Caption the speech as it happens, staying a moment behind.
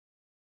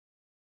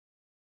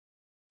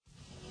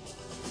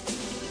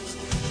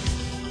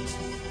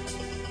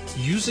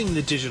Using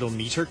the digital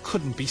meter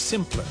couldn't be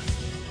simpler.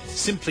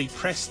 Simply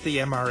press the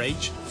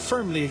MRH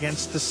firmly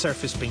against the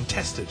surface being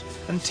tested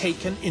and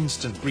take an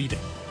instant reading.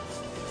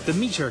 The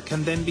meter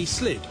can then be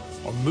slid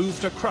or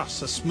moved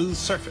across a smooth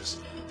surface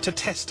to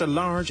test a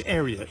large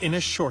area in a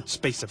short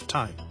space of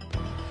time.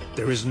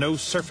 There is no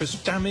surface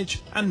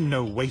damage and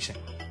no weighting.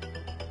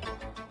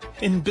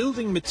 In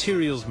building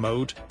materials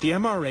mode, the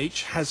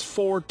MRH has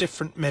 4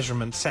 different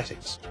measurement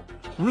settings: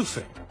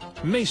 roofing,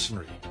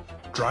 masonry,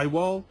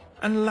 drywall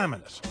and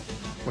laminate,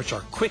 which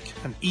are quick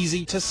and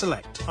easy to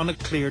select on a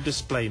clear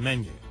display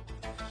menu.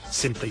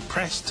 Simply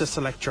press to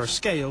select your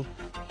scale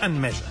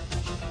and measure.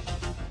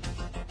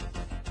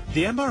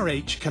 The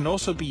MRH can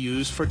also be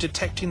used for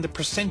detecting the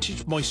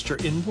percentage moisture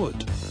in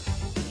wood.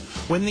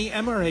 When the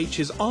MRH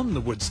is on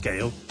the wood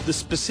scale, the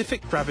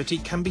specific gravity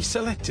can be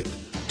selected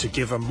to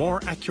give a more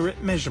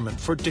accurate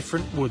measurement for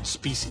different wood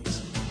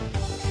species.